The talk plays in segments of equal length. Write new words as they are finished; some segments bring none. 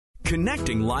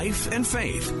Connecting life and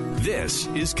faith. This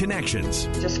is Connections.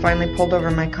 Just finally pulled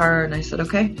over my car and I said,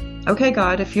 okay,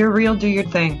 God, if you're real, do your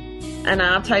thing. And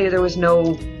I'll tell you, there was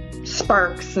no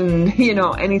sparks and,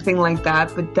 anything like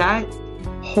that. But that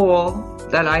hole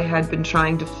that I had been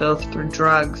trying to fill through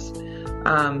drugs,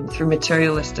 through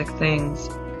materialistic things,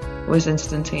 was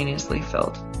instantaneously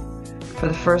filled. For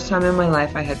the first time in my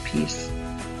life, I had peace.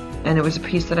 And it was a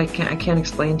peace that I can't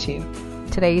explain to you.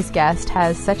 Today's guest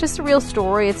has such a surreal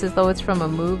story. It's as though it's from a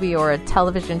movie or a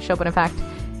television show, but in fact,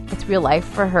 it's real life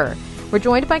for her. We're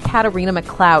joined by Katarina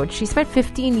McLeod. She spent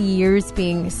 15 years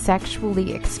being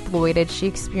sexually exploited. She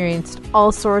experienced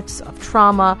all sorts of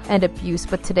trauma and abuse,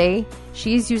 but today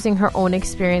she's using her own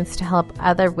experience to help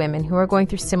other women who are going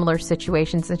through similar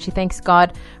situations, and she thanks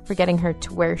God for getting her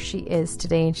to where she is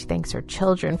today, and she thanks her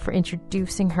children for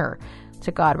introducing her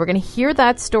to God. We're going to hear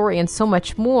that story and so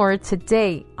much more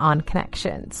today on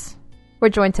Connections. We're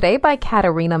joined today by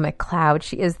Katarina McLeod.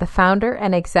 She is the founder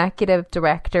and executive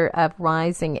director of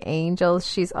Rising Angels.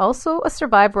 She's also a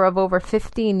survivor of over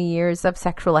 15 years of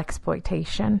sexual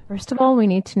exploitation. First of all, we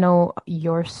need to know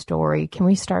your story. Can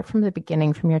we start from the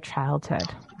beginning, from your childhood?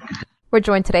 We're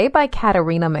joined today by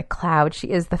Katarina McLeod. She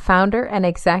is the founder and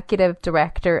executive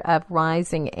director of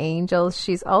Rising Angels.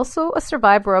 She's also a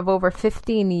survivor of over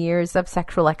 15 years of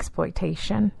sexual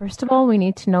exploitation. First of all, we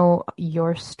need to know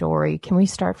your story. Can we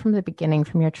start from the beginning,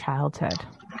 from your childhood?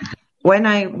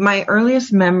 My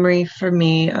earliest memory for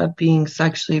me of being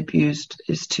sexually abused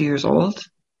is 2 years old.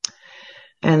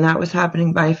 And that was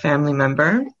happening by a family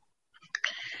member.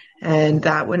 And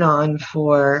that went on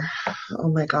for,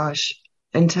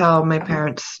 until my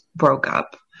parents broke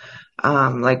up,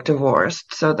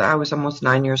 divorced. So that I was almost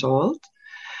 9 years old.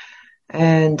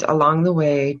 And along the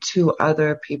way, 2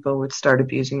 other people would start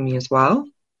abusing me as well.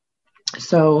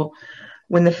 So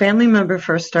when the family member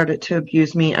first started to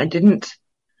abuse me, I didn't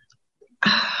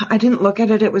look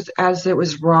at it as it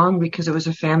was wrong because it was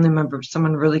a family member,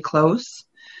 someone really close.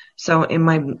 So in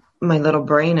my little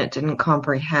brain, it didn't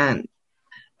comprehend.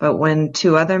 But when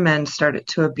 2 other men started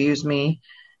to abuse me,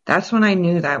 that's when I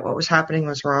knew that what was happening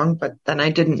was wrong, but then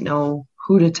I didn't know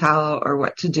who to tell or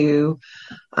what to do.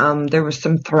 There were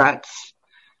some threats.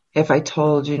 If I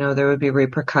told, there would be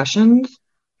repercussions.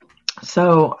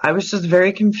 So I was just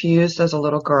very confused as a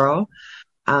little girl.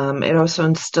 It also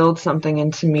instilled something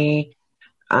into me,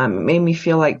 made me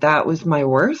feel like that was my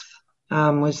worth.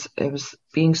 It was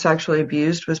being sexually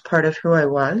abused was part of who I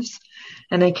was.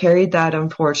 And I carried that,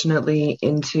 unfortunately,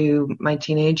 into my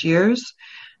teenage years.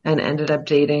 And ended up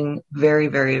dating very,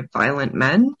 very violent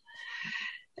men.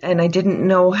 And I didn't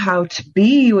know how to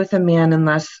be with a man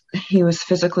unless he was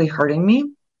physically hurting me.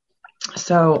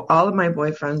 So all of my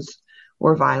boyfriends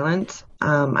were violent.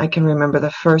 I can remember the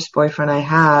first boyfriend I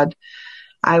had,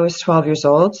 I was 12 years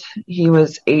old. He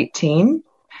was 18.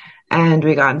 And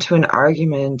we got into an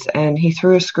argument and he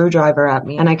threw a screwdriver at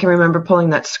me. And I can remember pulling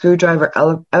that screwdriver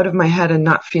out of my head and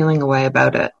not feeling a way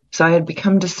about it. So I had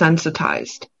become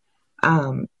desensitized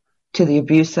to the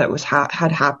abuse that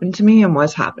had happened to me and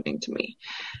was happening to me.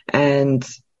 And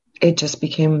it just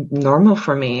became normal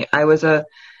for me. I was I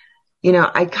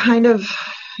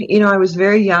was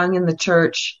very young in the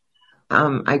church.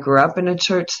 I grew up in a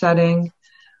church setting.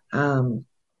 I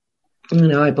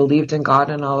believed in God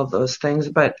and all of those things.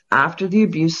 But after the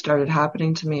abuse started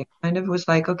happening to me, it kind of was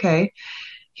like, okay,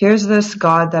 here's this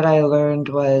God that I learned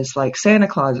was like Santa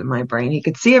Claus in my brain. He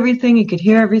could see everything. He could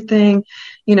hear everything.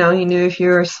 He knew if you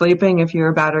were sleeping, if you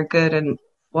were bad or good. And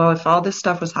well, if all this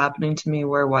stuff was happening to me,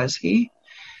 where was he?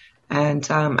 And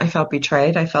I felt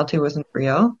betrayed. I felt he wasn't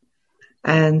real.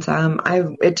 And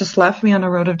it just left me on a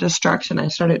road of destruction. I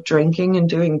started drinking and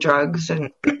doing drugs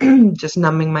and just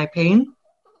numbing my pain.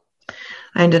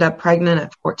 I ended up pregnant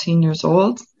at 14 years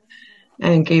old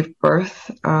and gave birth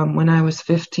when I was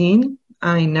 15.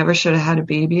 I never should have had a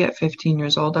baby at 15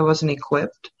 years old. I wasn't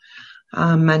equipped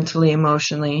mentally,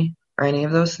 emotionally, or any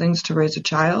of those things to raise a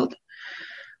child.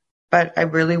 But I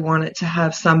really wanted to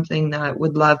have something that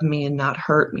would love me and not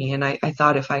hurt me. And I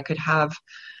thought if I could have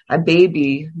a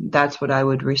baby, that's what I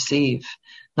would receive,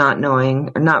 not knowing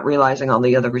or not realizing all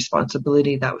the other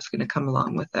responsibility that was going to come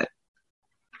along with it.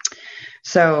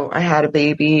 So I had a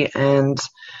baby and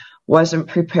wasn't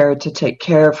prepared to take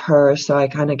care of her. So I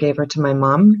kind of gave her to my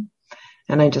mom.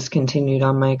 And I just continued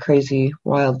on my crazy,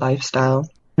 wild lifestyle.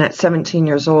 And at 17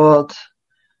 years old,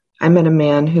 I met a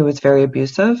man who was very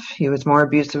abusive. He was more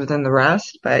abusive than the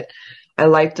rest, but I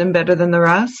liked him better than the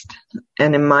rest.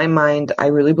 And in my mind, I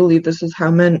really believed this is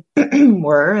how men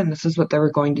were and this is what they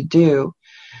were going to do.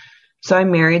 So I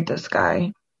married this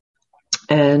guy.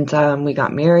 And we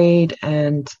got married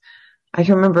and I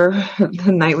can remember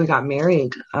the night we got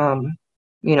married.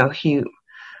 You know,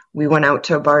 we went out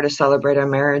to a bar to celebrate our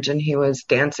marriage, and he was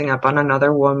dancing up on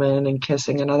another woman and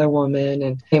kissing another woman,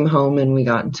 and came home and we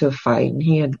got into a fight, and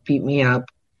he had beat me up.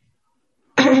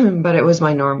 But it was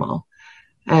my normal.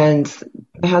 And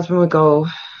my husband would go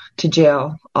to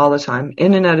jail all the time,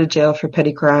 in and out of jail for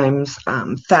petty crimes,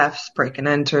 thefts, break and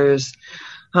enters,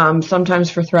 sometimes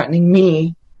for threatening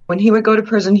me. When he would go to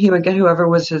prison, he would get whoever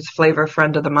was his flavor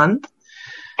friend of the month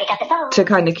to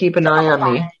kind of keep an eye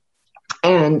on me.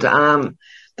 And the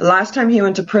last time he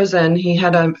went to prison, he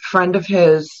had a friend of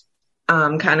his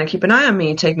kind of keep an eye on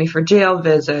me, take me for jail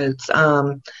visits,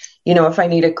 you know, if I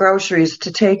needed groceries,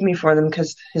 to take me for them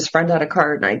because his friend had a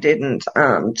card and I didn't.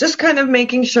 Just kind of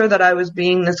making sure that I was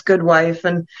being this good wife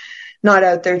and not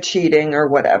out there cheating or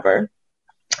whatever.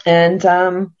 And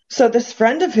so this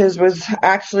friend of his was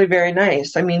actually very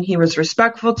nice. I mean, he was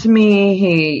respectful to me.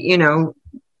 He, you know,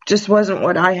 just wasn't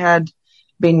what I had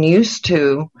been used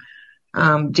to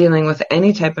dealing with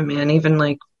any type of man. Even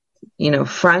like, you know,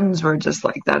 friends were just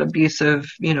like that,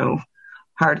 abusive, you know,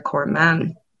 hardcore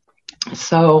men.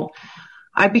 So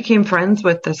I became friends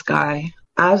with this guy.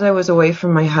 As I was away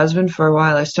from my husband for a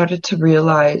while, I started to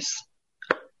realize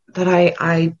that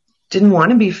I didn't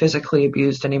want to be physically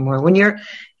abused anymore. When you're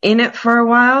in it for a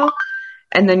while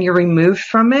and then you're removed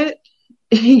from it,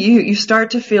 you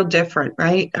start to feel different,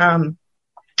 right? And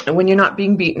when you're not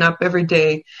being beaten up every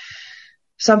day,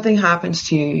 something happens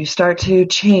to you. You start to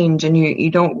change and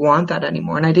you don't want that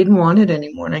anymore. And I didn't want it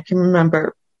anymore. And I can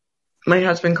remember my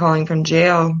husband calling from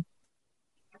jail,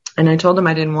 and I told him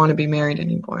I didn't want to be married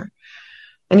anymore.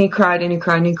 And he cried and he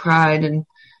cried and he cried. And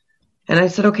I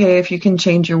said, okay, if you can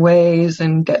change your ways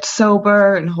and get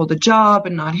sober and hold a job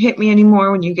and not hit me anymore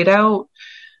when you get out,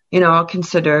 you know, I'll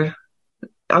consider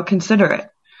it.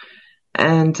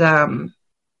 And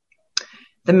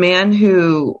the man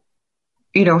who,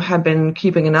 you know, had been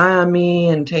keeping an eye on me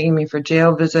and taking me for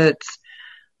jail visits,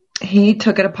 he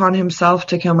took it upon himself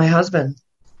to kill my husband.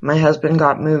 My husband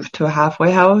got moved to a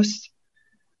halfway house.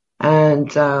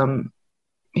 And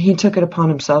he took it upon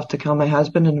himself to kill my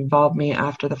husband and involve me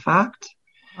after the fact.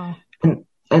 Oh.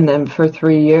 And then for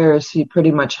 3 years, he pretty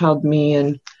much held me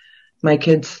and my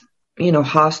kids, you know,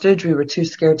 hostage. We were too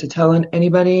scared to tell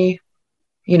anybody.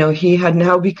 You know, he had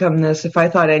now become this. If I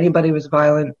thought anybody was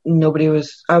violent,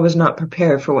 I was not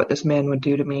prepared for what this man would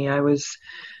do to me. I was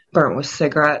burnt with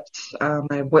cigarettes. I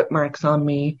had whip marks on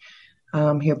me.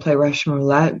 He would play Russian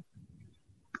roulette.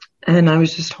 And I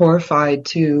was just horrified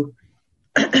to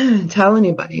tell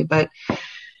anybody, but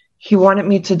he wanted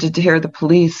me to deter the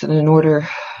police. And in order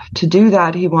to do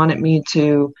that, he wanted me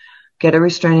to get a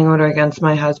restraining order against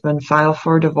my husband, file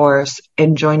for a divorce,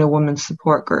 and join a women's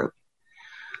support group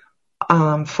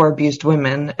for abused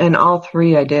women. And all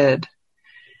three I did.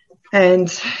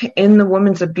 And in the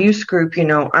women's abuse group, you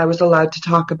know, I was allowed to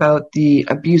talk about the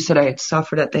abuse that I had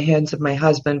suffered at the hands of my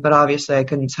husband, but obviously I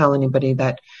couldn't tell anybody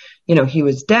that, you know, he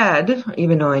was dead,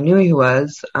 even though I knew he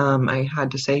was. I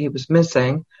had to say he was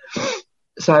missing.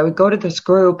 So I would go to this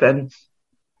group and,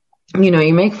 you know,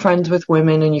 you make friends with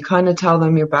women and you kind of tell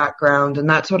them your background. And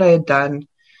that's what I had done.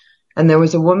 And there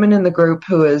was a woman in the group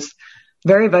who was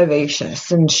very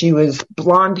vivacious, and she was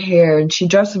blonde hair and she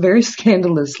dressed very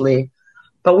scandalously,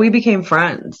 but we became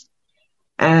friends.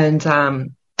 And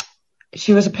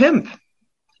she was a pimp,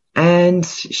 and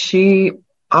she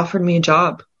offered me a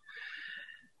job.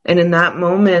 And in that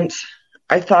moment,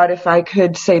 I thought if I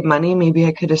could save money, maybe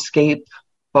I could escape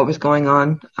what was going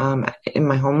on in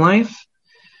my home life.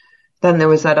 Then there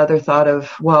was that other thought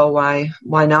of, well, why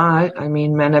not? I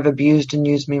mean, men have abused and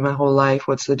used me my whole life.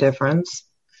 What's the difference?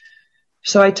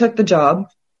 So I took the job,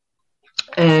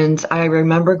 and I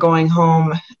remember going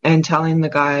home and telling the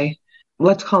guy,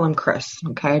 let's call him Chris,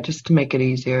 okay, just to make it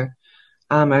easier.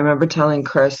 I remember telling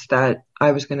Chris that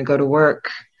I was going to go to work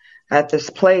at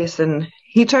this place, and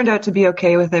he turned out to be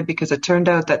okay with it because it turned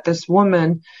out that this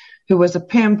woman who was a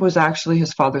pimp was actually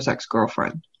his father's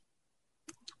ex-girlfriend.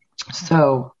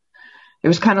 So it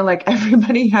was kind of like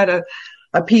everybody had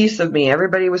a piece of me.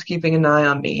 Everybody was keeping an eye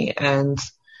on me. And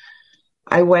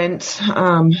I went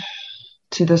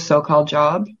to this so-called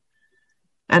job,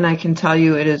 and I can tell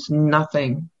you it is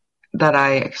nothing that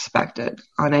I expected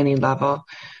on any level.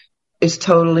 It's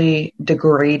totally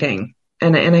degrading.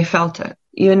 And I felt it.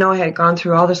 Even though I had gone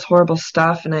through all this horrible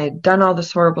stuff and I had done all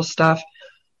this horrible stuff,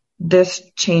 this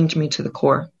changed me to the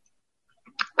core.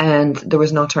 And there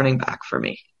was no turning back for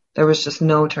me. There was just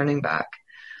no turning back.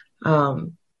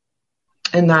 And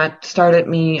that started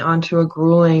me onto a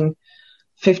grueling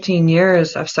 15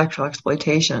 years of sexual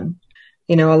exploitation.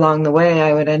 along the way,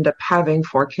 I would end up having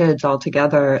 4 kids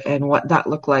altogether, and what that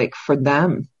looked like for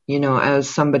them, as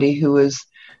somebody who was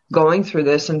going through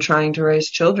this and trying to raise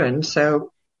children.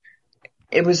 So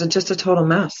it was just a total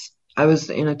mess. I was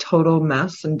in a total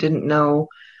mess and didn't know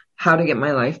how to get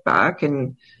my life back,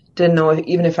 and didn't know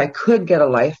even if I could get a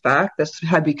life back. This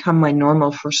had become my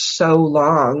normal for so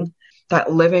long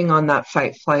that living on that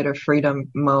fight, flight, or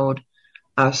freedom mode,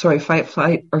 fight,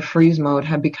 flight, or freeze mode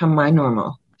had become my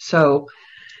normal. So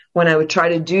when I would try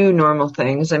to do normal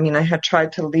things, I had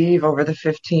tried to leave over the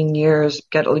 15 years,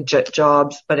 get legit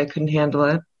jobs, but I couldn't handle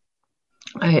it.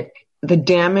 The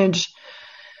damage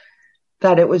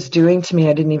that it was doing to me,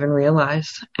 I didn't even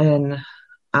realize. And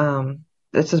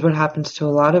this is what happens to a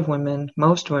lot of women,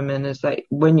 most women, is that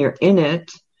when you're in it,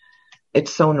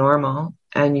 it's so normal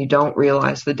and you don't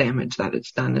realize the damage that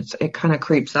it's done. It kind of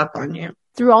creeps up on you.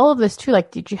 Through all of this too,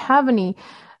 like, did you have any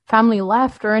family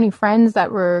left or any friends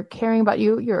that were caring about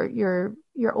you, your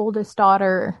oldest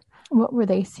daughter? What were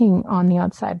they seeing on the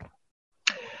outside?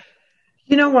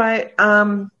 You know what?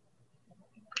 I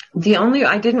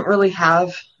didn't really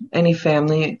have any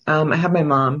family. I had my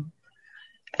mom,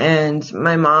 and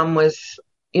my mom was,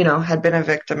 had been a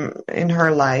victim in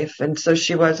her life. And so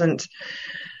she wasn't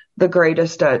the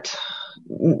greatest at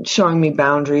showing me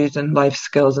boundaries and life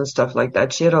skills and stuff like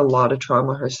that. She had a lot of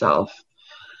trauma herself.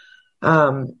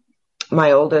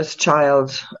 My oldest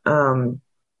child, it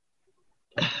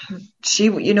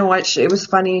was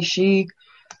funny. She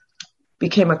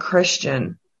became a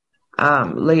Christian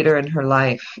later in her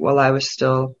life while I was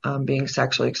still being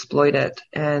sexually exploited.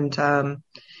 And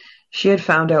she had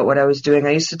found out what I was doing.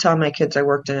 I used to tell my kids I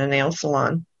worked in a nail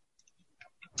salon.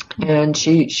 And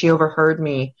she overheard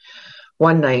me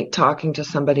one night talking to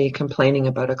somebody complaining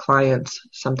about a client,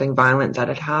 something violent that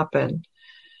had happened.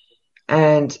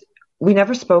 And we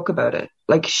never spoke about it.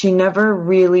 Like, she never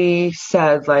really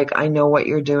said, like, I know what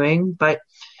you're doing, but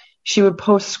she would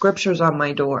post scriptures on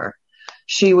my door.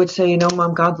 She would say,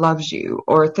 Mom, God loves you,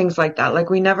 or things like that. Like,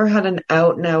 we never had an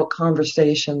out and out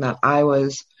conversation that I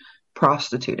was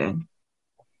prostituting,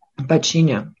 but she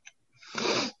knew.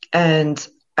 And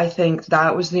I think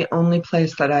that was the only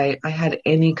place that I had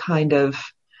any kind of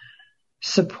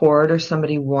support or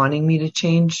somebody wanting me to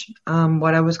change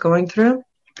what I was going through.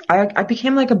 I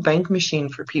became like a bank machine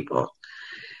for people.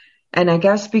 And I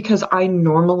guess because I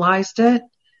normalized it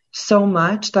so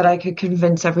much that I could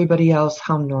convince everybody else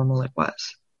how normal it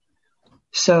was.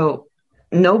 So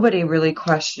nobody really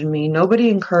questioned me. Nobody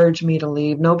encouraged me to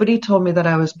leave. Nobody told me that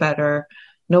I was better.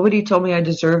 Nobody told me I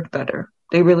deserved better.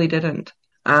 They really didn't.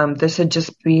 This had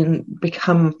just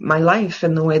become my life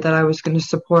and the way that I was going to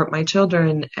support my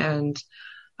children and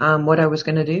what I was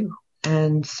going to do.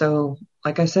 And so,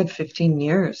 like I said, 15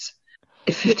 years.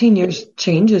 15 years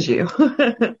changes you.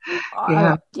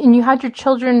 Yeah. And you had your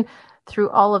children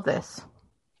through all of this.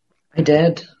 I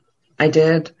did. I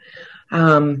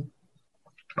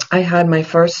had my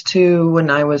first 2 when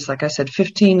I was, like I said,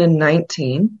 15 and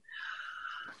 19.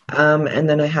 And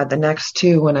then I had the next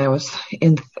 2 when I was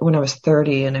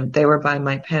 30, and they were by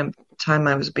my pimp at the time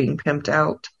I was being pimped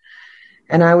out.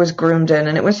 And I was groomed in.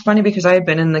 And it was funny because I had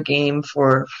been in the game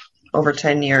for over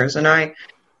 10 years. And I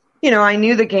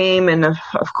knew the game. And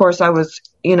of course I was,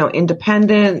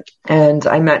 independent. And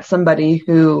I met somebody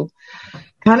who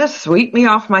kind of swept me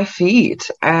off my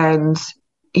feet. And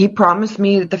he promised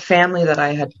me the family that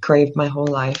I had craved my whole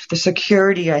life, the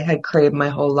security I had craved my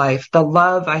whole life, the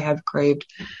love I had craved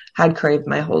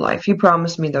my whole life. He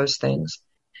promised me those things.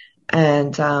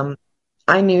 And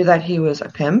I knew that he was a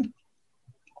pimp.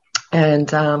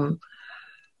 And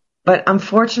but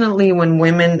unfortunately, when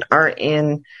women are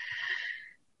in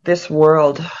this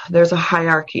world, there's a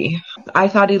hierarchy. I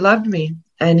thought he loved me,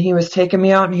 and he was taking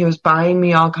me out and he was buying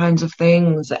me all kinds of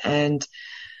things. And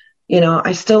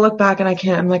I still look back and I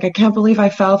can't believe I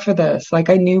fell for this. Like,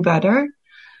 I knew better,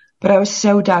 but I was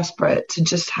so desperate to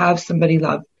just have somebody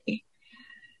love me.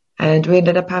 And we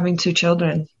ended up having 2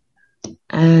 children,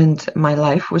 and my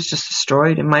life was just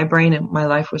destroyed. In my brain, my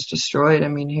life was destroyed. I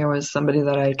mean, here was somebody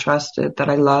that I trusted, that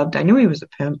I loved. I knew he was a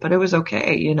pimp, but it was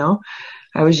okay.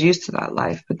 I was used to that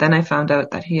life. But then I found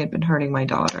out that he had been hurting my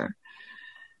daughter,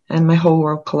 and my whole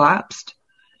world collapsed.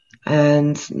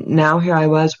 And now here I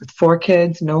was with 4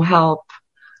 kids, no help,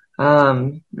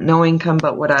 no income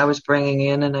but what I was bringing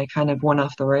in, and I kind of went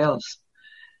off the rails.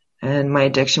 And my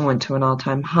addiction went to an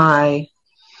all-time high.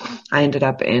 I ended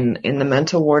up in the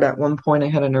mental ward at one point. I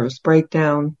had a nervous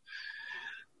breakdown.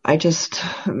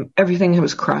 Everything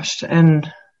was crushed.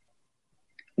 And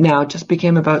now it just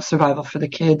became about survival for the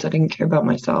kids. I didn't care about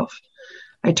myself.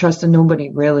 I trusted nobody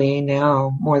really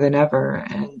now more than ever.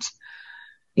 And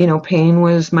pain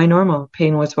was my normal.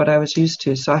 Pain was what I was used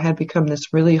to. So I had become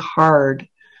this really hard,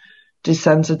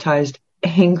 desensitized,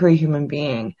 angry human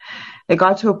being. It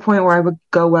got to a point where I would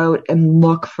go out and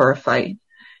look for a fight.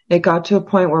 It got to a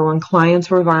point where when clients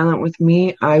were violent with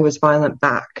me, I was violent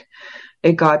back.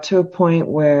 It got to a point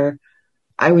where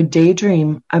I would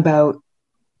daydream about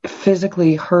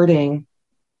physically hurting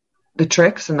the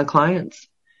tricks and the clients.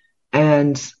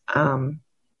 And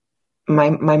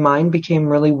my mind became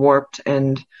really warped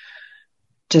and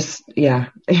just,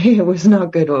 it was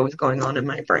not good what was going on in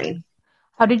my brain.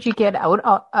 How did you get out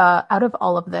of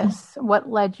all of this? What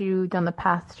led you down the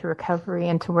path to recovery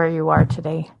and to where you are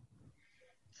today?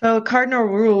 So the cardinal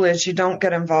rule is you don't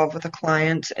get involved with a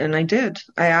client, and I did.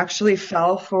 I actually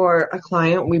fell for a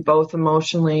client. We both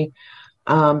emotionally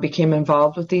became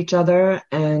involved with each other,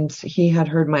 and he had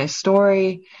heard my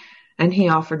story, and he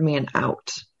offered me an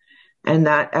out. And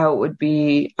that out would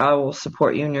be, I will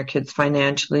support you and your kids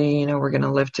financially. We're going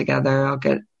to live together.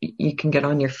 You can get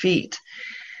on your feet.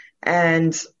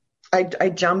 And I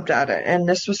jumped at it. And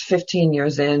this was 15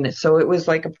 years in. So it was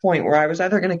like a point where I was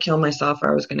either going to kill myself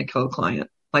or I was going to kill a client.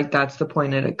 Like that's the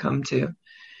point it had come to.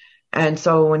 And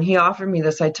so when he offered me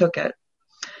this, I took it.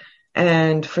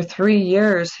 And for 3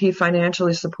 years, he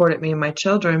financially supported me and my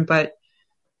children. But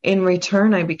in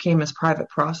return, I became his private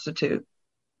prostitute.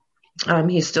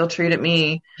 He still treated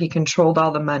me. He controlled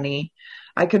all the money.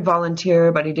 I could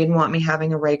volunteer, but he didn't want me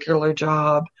having a regular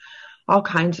job, all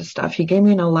kinds of stuff. He gave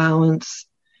me an allowance.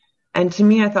 And to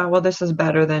me, I thought, well, this is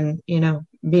better than,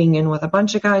 being in with a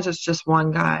bunch of guys. It's just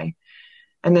one guy.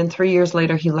 And then 3 years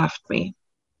later, he left me.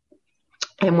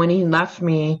 And when he left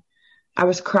me, I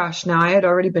was crushed. Now, I had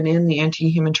already been in the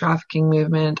anti-human trafficking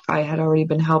movement. I had already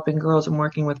been helping girls and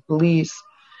working with police.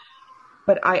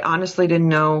 But I honestly didn't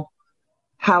know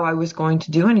how I was going to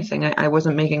do anything. I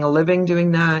wasn't making a living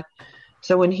doing that.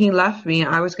 So when he left me,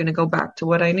 I was going to go back to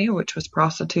what I knew, which was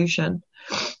prostitution.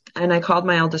 And I called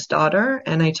my eldest daughter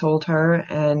and I told her,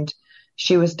 and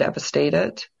she was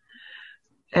devastated.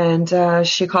 And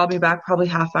she called me back probably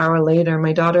half hour later.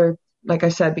 My daughter, like I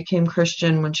said, became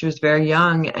Christian when she was very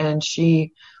young, and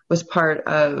she was part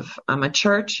of a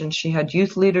church, and she had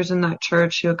youth leaders in that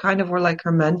church who kind of were like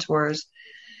her mentors.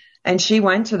 And she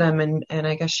went to them and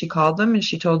I guess she called them and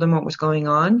she told them what was going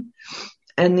on.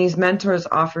 And these mentors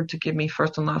offered to give me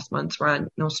first and last month's rent,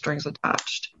 no strings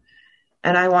attached.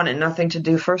 And I wanted nothing to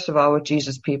do, first of all, with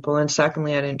Jesus people. And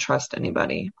secondly, I didn't trust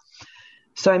anybody.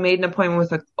 So I made an appointment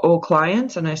with an old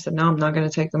client and I said, no, I'm not going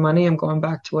to take the money. I'm going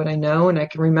back to what I know. And I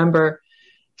can remember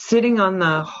sitting on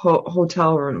the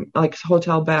hotel room, like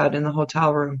hotel bed in the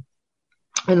hotel room,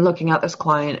 and looking at this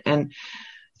client, and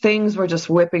things were just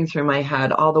whipping through my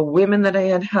head. All the women that I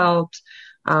had helped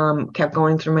kept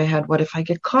going through my head. What if I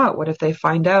get caught? What if they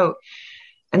find out?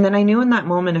 And then I knew in that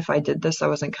moment, if I did this, I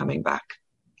wasn't coming back.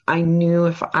 I knew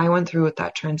if I went through with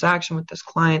that transaction with this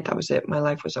client, that was it. My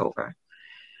life was over.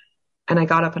 And I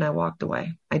got up and I walked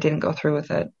away. I didn't go through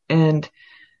with it. And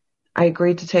I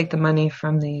agreed to take the money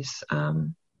from these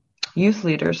youth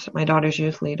leaders, my daughter's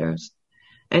youth leaders.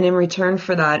 And in return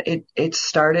for that, it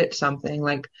started something.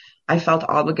 Like, I felt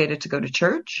obligated to go to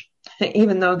church,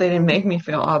 even though they didn't make me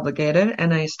feel obligated.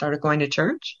 And I started going to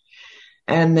church.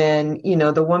 And then,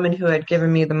 the woman who had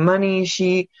given me the money,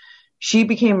 she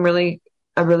became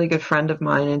a really good friend of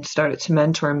mine and started to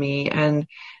mentor me. And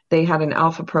they had an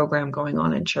Alpha program going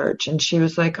on in church. And she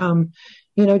was like, do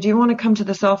you want to come to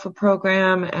this Alpha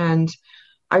program? And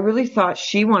I really thought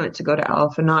she wanted to go to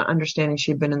Alpha, not understanding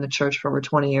she'd been in the church for over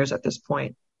 20 years at this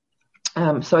point.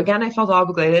 So again, I felt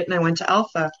obligated and I went to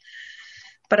Alpha.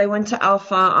 But I went to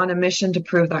Alpha on a mission to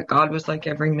prove that God was like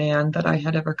every man that I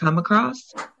had ever come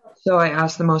across. So I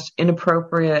asked the most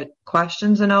inappropriate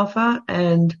questions in Alpha,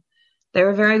 and they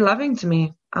were very loving to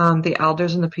me, the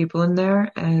elders and the people in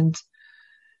there. And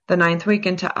the 9th week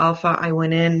into Alpha, I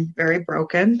went in very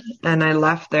broken, and I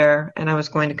left there and I was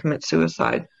going to commit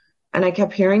suicide. And I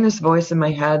kept hearing this voice in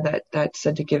my head that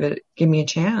said to give me a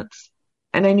chance.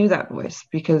 And I knew that voice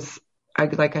because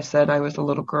like I said, I was a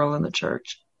little girl in the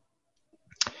church.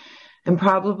 And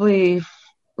probably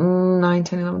 9,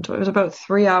 10, 11, 12, it was about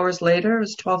 3 hours later, it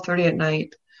was 12:30 at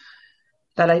night,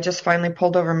 that I just finally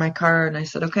pulled over my car and I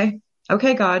said, okay,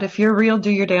 God, if you're real,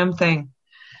 do your damn thing.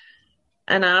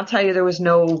 And I'll tell you, there was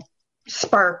no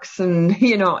sparks and,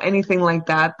 anything like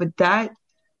that. But that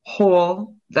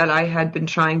hole that I had been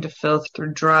trying to fill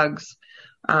through drugs,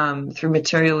 through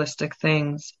materialistic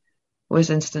things,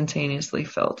 was instantaneously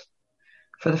filled.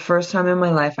 For the first time in my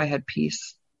life, I had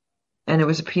peace. And it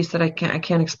was a peace that I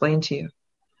can't explain to you.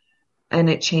 And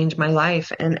it changed my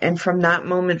life. And from that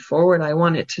moment forward, I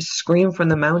wanted to scream from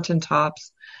the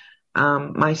mountaintops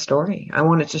my story. I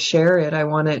wanted to share it.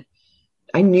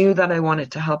 I knew that I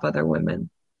wanted to help other women.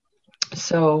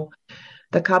 So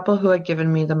the couple who had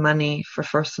given me the money for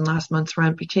first and last month's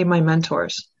rent became my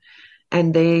mentors,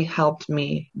 and they helped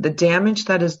me. The damage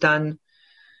that is done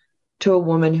to a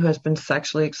woman who has been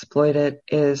sexually exploited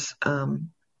is,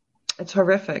 it's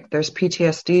horrific. There's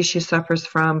PTSD she suffers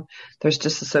from. There's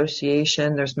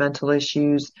disassociation. There's mental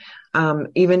issues.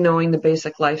 Even knowing the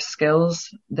basic life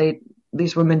skills,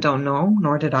 these women don't know,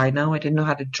 nor did I know. I didn't know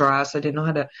how to dress. I didn't know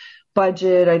how to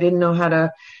budget. I didn't know how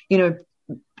to,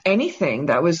 anything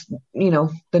that was, the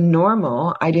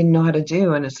normal, I didn't know how to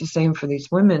do. And it's the same for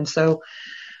these women. So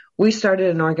we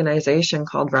started an organization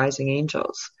called Rising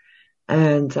Angels.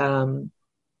 And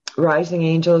Rising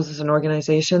Angels is an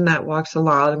organization that walks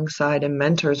alongside and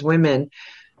mentors women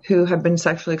who have been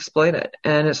sexually exploited.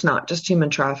 And it's not just human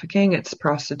trafficking, it's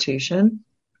prostitution.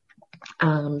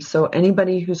 So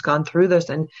anybody who's gone through this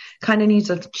and kind of needs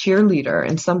a cheerleader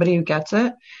and somebody who gets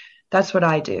it, that's what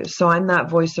I do. So I'm that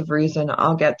voice of reason.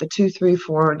 I'll get the 2, 3,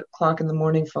 4 o'clock in the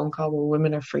morning phone call where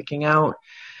women are freaking out,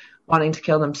 wanting to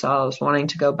kill themselves, wanting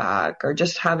to go back, or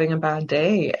just having a bad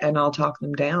day, and I'll talk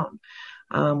them down.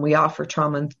 We offer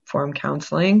trauma-informed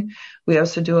counseling. We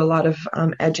also do a lot of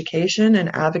education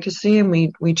and advocacy, and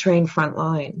we train front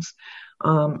lines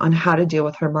on how to deal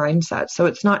with her mindset. So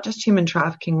it's not just human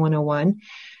trafficking 101.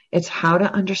 It's how to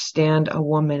understand a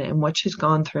woman and what she's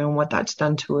gone through and what that's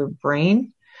done to her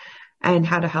brain, and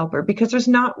how to help her, because there's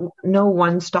no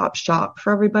one-stop shop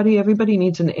for everybody. Everybody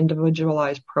needs an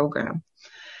individualized program.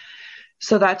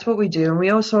 So that's what we do. And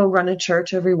we also run a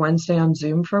church every Wednesday on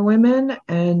Zoom for women.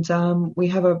 And we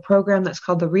have a program that's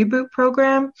called the Reboot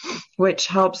Program, which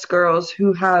helps girls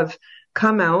who have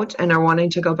come out and are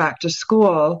wanting to go back to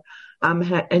school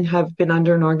and have been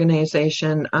under an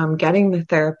organization, getting the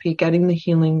therapy, getting the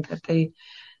healing that they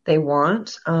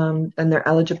want. And they're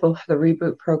eligible for the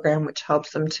Reboot Program, which helps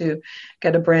them to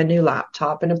get a brand new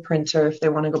laptop and a printer if they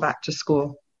want to go back to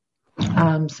school.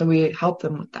 So we help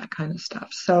them with that kind of stuff.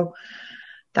 So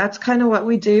that's kind of what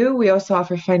we do. We also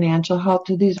offer financial help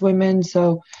to these women.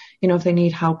 So, if they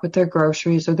need help with their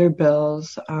groceries or their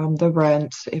bills, the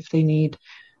rent, if they need,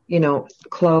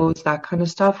 clothes, that kind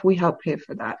of stuff, we help pay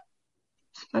for that.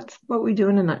 So that's what we do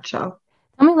in a nutshell.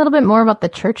 Tell me a little bit more about the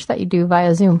church that you do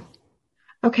via Zoom.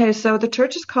 Okay, so the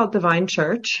church is called Divine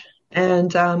Church.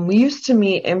 And we used to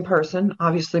meet in person,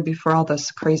 obviously, before all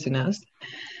this craziness.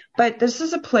 But this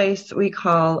is a place we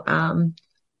call,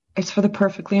 it's for the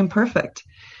perfectly imperfect.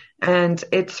 And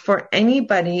it's for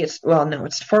anybody. It's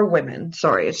for women.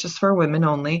 Sorry, it's just for women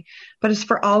only. But it's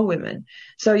for all women.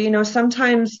 So,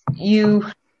 sometimes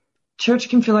church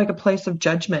can feel like a place of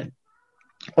judgment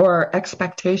or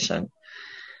expectation.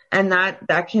 And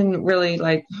that can really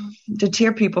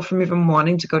deter people from even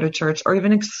wanting to go to church or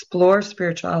even explore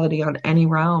spirituality on any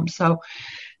realm. So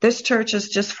this church is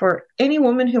just for any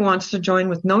woman who wants to join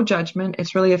with no judgment.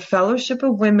 It's really a fellowship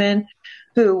of women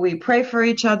who we pray for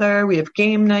each other. We have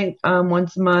game night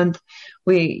once a month.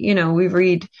 We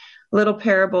read little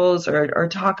parables or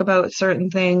talk about certain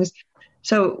things.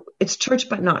 So it's church,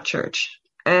 but not church.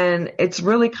 And it's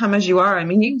really come as you are. I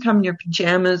mean, you can come in your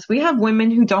pajamas. We have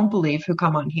women who don't believe who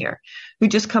come on here, who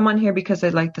just come on here because they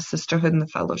like the sisterhood and the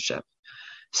fellowship.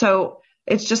 So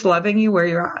it's just loving you where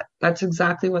you're at. That's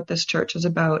exactly what this church is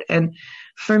about. And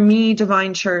for me,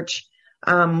 Divine Church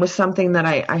was something that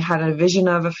I had a vision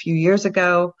of a few years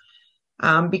ago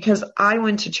because I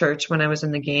went to church when I was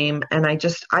in the game, and I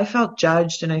felt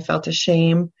judged and I felt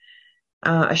ashamed,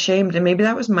 and maybe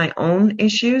that was my own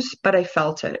issues, but I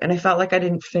felt it, and I felt like I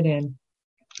didn't fit in.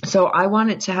 So I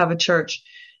wanted to have a church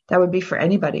that would be for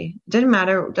anybody. It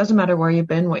doesn't matter where you've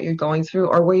been, what you're going through,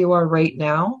 or where you are right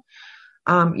now.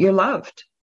 You're loved.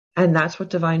 And that's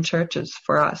what Divine Church is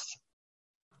for us.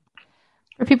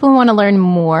 For people who want to learn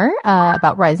more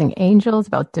about Rising Angels,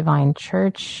 about Divine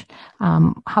Church,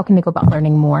 how can they go about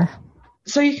learning more?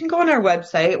 So you can go on our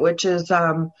website, which is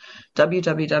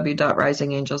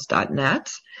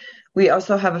www.risingangels.net. We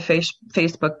also have a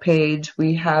Facebook page.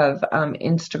 We have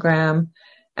Instagram,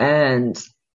 and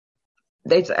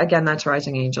that's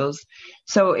Rising Angels.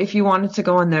 So if you wanted to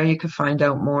go on there, you could find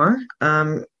out more.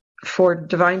 For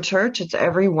Divine Church, it's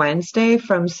every Wednesday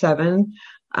from 7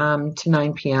 to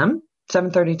 9 p.m.,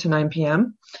 7:30 to 9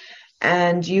 p.m.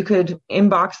 And you could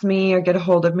inbox me or get a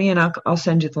hold of me, and I'll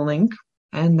send you the link.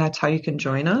 And that's how you can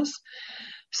join us.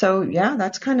 So, yeah,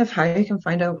 that's kind of how you can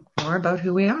find out more about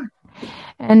who we are.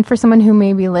 And for someone who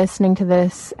may be listening to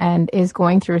this and is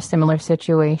going through a similar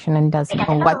situation and doesn't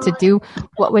know what to do,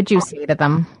 what would you say to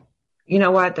them? You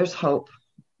know what? There's hope.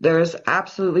 There's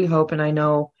absolutely hope. And I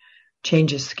know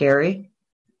change is scary.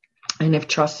 And if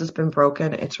trust has been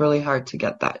broken, it's really hard to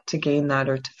get that, to gain that,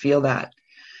 or to feel that.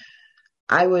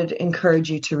 I would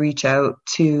encourage you to reach out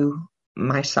to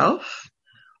myself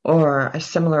or a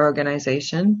similar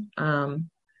organization, and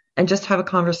just have a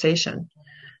conversation.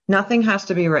 Nothing has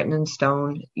to be written in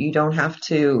stone. You don't have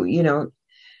to,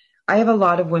 I have a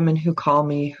lot of women who call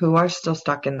me who are still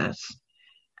stuck in this,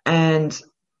 and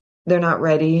they're not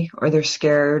ready, or they're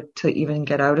scared to even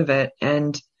get out of it.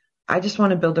 And I just want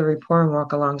to build a rapport and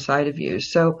walk alongside of you.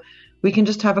 So we can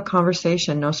just have a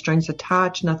conversation, no strings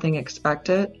attached, nothing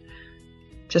expected.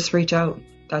 Just reach out.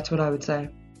 That's what I would say.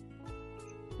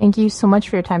 Thank you so much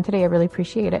for your time today. I really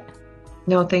appreciate it.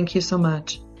 No, thank you so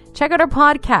much. Check out our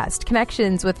podcast,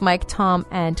 Connections with Mike, Tom,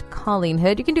 and Colleen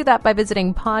Hood. You can do that by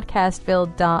visiting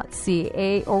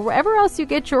podcastville.ca or wherever else you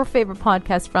get your favorite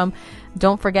podcast from.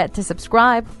 Don't forget to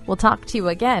subscribe. We'll talk to you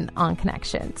again on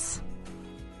Connections.